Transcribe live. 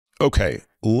Okay,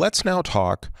 let's now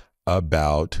talk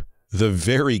about the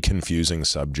very confusing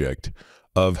subject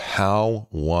of how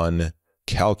one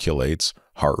calculates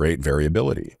heart rate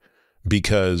variability.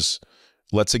 Because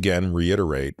let's again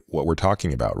reiterate what we're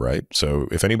talking about, right? So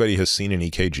if anybody has seen an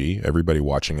EKG, everybody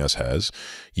watching us has,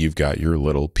 you've got your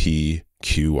little P,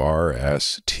 Q, R,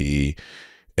 S, T,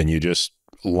 and you just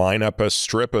line up a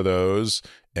strip of those,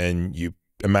 and you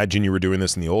imagine you were doing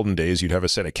this in the olden days, you'd have a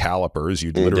set of calipers.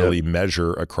 You'd literally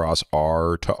measure across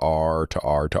R to R to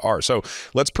R to R. So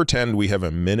let's pretend we have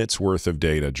a minute's worth of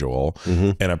data, Joel,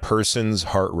 and a person's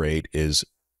heart rate is,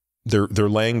 they're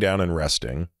laying down and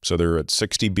resting. So they're at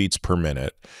 60 beats per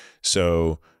minute.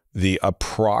 So the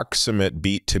approximate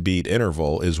beat to beat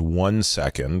interval is 1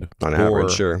 second. On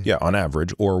average, sure. Yeah, on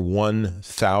average, or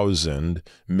 1,000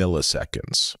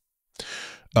 milliseconds.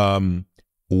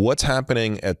 What's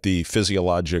happening at the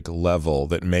physiologic level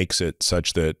that makes it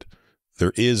such that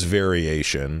there is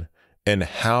variation, and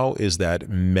how is that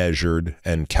measured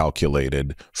and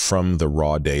calculated from the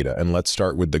raw data? And let's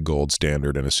start with the gold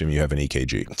standard and assume you have an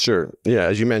EKG. Sure. Yeah,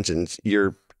 as you mentioned,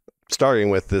 you're starting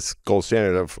with this gold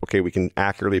standard of, okay, we can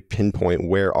accurately pinpoint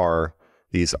where are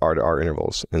these R to R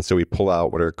intervals. And so we pull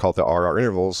out what are called the RR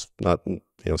intervals, not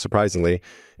surprisingly,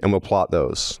 and we'll plot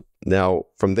those. Now,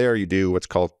 from there, you do what's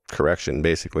called correction,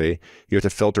 basically. You have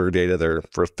to filter data there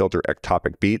for filter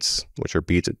ectopic beats, which are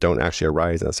beats that don't actually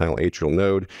arise in the single atrial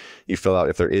node. You fill out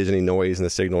if there is any noise in the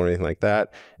signal or anything like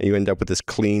that, and you end up with this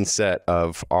clean set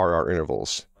of RR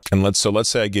intervals. And let's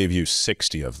say I gave you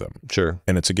 60 of them. Sure.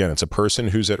 And it's a person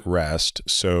who's at rest.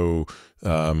 So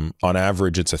on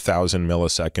average, it's 1,000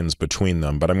 milliseconds between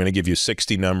them. But I'm going to give you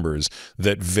 60 numbers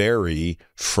that vary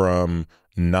from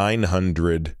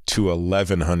 900 to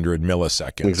 1,100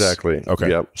 milliseconds. Exactly. Okay.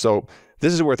 Yep. So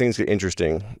this is where things get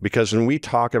interesting, because when we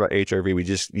talk about HRV, we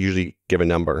just usually give a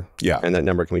number. Yeah. And that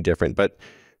number can be different. But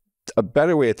a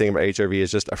better way of thinking about HRV is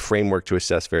just a framework to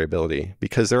assess variability,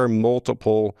 because there are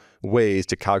multiple ways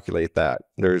to calculate that.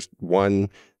 There's one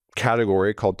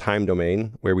category called time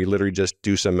domain, where we literally just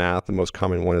do some math. The most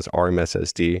common one is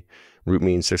RMSSD. Root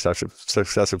means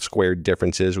successive squared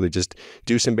differences, where they just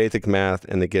do some basic math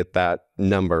and they get that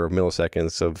number of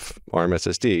milliseconds of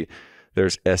RMSSD.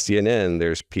 There's SDNN,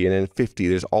 there's PNN50,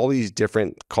 there's all these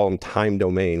different, call them time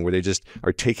domain, where they just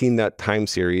are taking that time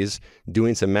series,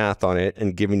 doing some math on it,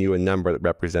 and giving you a number that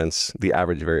represents the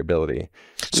average variability.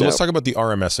 So let's talk about the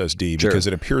RMSSD, because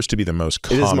it appears to be the most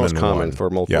common. It is the most common one. for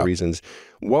multiple reasons.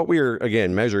 What we're,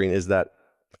 again, measuring is that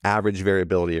average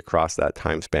variability across that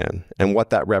time span. And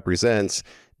what that represents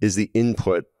is the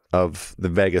input of the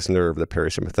vagus nerve, the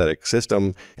parasympathetic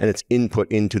system, and its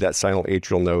input into that single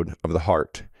atrial node of the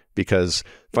heart. Because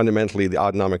fundamentally, the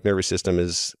autonomic nervous system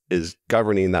is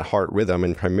governing that heart rhythm,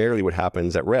 and primarily what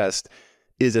happens at rest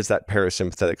is it's that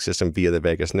parasympathetic system via the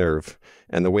vagus nerve.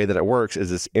 And the way that it works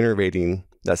is it's innervating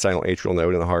that single atrial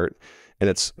node in the heart, and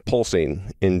it's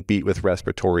pulsing in beat with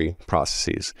respiratory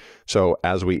processes. So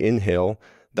as we inhale,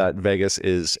 that vagus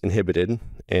is inhibited,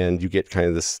 and you get kind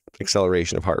of this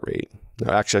acceleration of heart rate.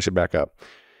 Now, actually, I should back up.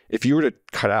 If you were to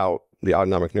cut out the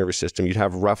autonomic nervous system, you'd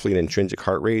have roughly an intrinsic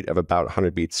heart rate of about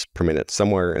 100 beats per minute,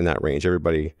 somewhere in that range.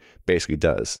 Everybody basically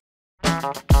does.